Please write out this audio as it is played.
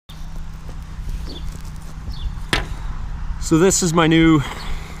So this is my new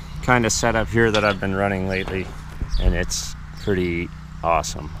kind of setup here that I've been running lately, and it's pretty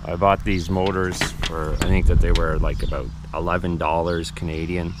awesome. I bought these motors for, I think that they were like about $11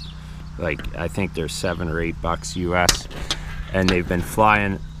 Canadian. Like, I think they're $7 or $8 US, and they've been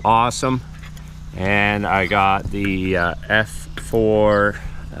flying awesome. And I got the F4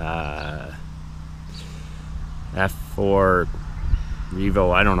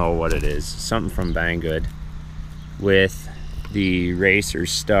 Revo, I don't know what it is, something from Banggood, with the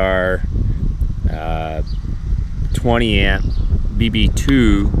Racerstar 20 amp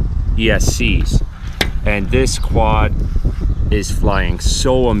BB2 ESCs, and this quad is flying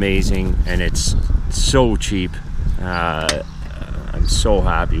so amazing, and it's so cheap. I'm so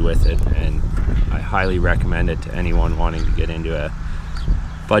happy with it, and I highly recommend it to anyone wanting to get into a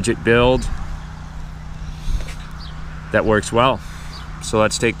budget build that works well. So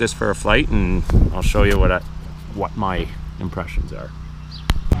let's take this for a flight, and I'll show you what my impressions are.